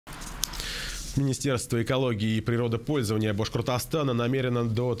Министерство экологии и природопользования Башкортостана намерено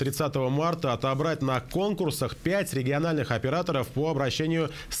до 30 марта отобрать на конкурсах 5 региональных операторов по обращению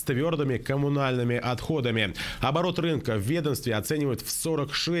с твердыми коммунальными отходами. Оборот рынка в ведомстве оценивают в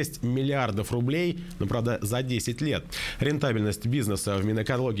 46 миллиардов рублей, но, правда, за 10 лет. Рентабельность бизнеса в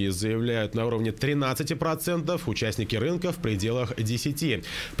Минэкологии заявляют на уровне 13%, участники рынка в пределах 10%.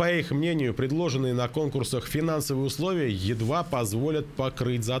 По их мнению, предложенные на конкурсах финансовые условия едва позволят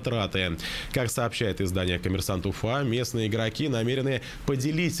покрыть затраты. Как сообщает издание «Коммерсант Уфа», местные игроки намерены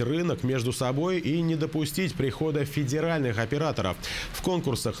поделить рынок между собой и не допустить прихода федеральных операторов. В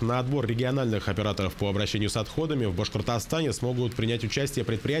конкурсах на отбор региональных операторов по обращению с отходами в Башкортостане смогут принять участие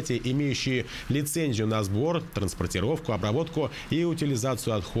предприятия, имеющие лицензию на сбор, транспортировку, обработку и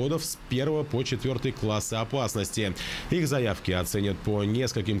утилизацию отходов с 1 по 4 классы опасности. Их заявки оценят по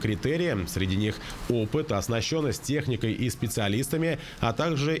нескольким критериям. Среди них опыт, оснащенность техникой и специалистами, а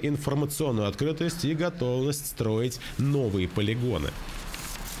также информационную открытость и готовность строить новые полигоны.